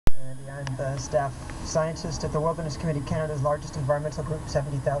I'm the staff scientist at the Wilderness Committee, Canada's largest environmental group,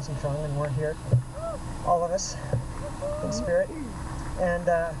 70,000 strong, and we're here, all of us, in spirit. And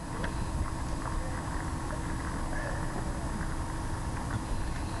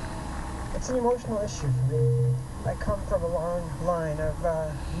it's an emotional issue for me. I come from a long line of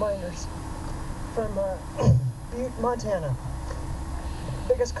miners from Butte, Montana,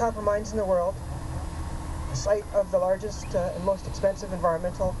 biggest copper mines in the world, the site of the largest and most expensive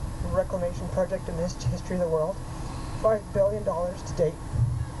environmental reclamation project in the history of the world, $5 billion to date.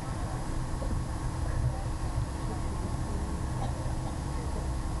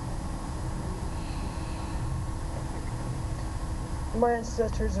 My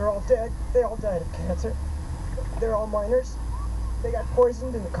ancestors are all dead. They all died of cancer. They're all miners. They got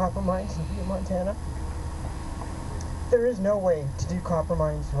poisoned in the copper mines in Butte, Montana. There is no way to do copper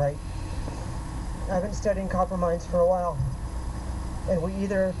mines right. I've been studying copper mines for a while, and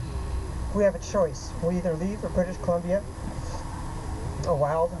we have a choice. We either leave for British Columbia, a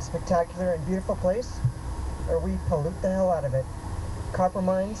wild and spectacular and beautiful place, or we pollute the hell out of it. Copper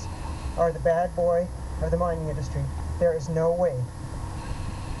mines are the bad boy of the mining industry. There is no way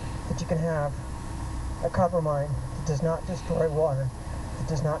that you can have a copper mine that does not destroy water, that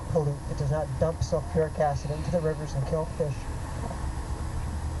does not pollute, that does not dump sulfuric acid into the rivers and kill fish.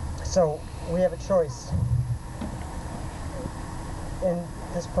 So we have a choice in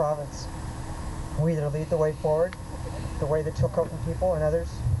this province. We either lead the way forward, the way the Chilcotin people and others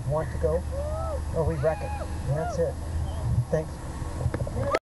want to go, or we wreck it. And that's it. Thanks.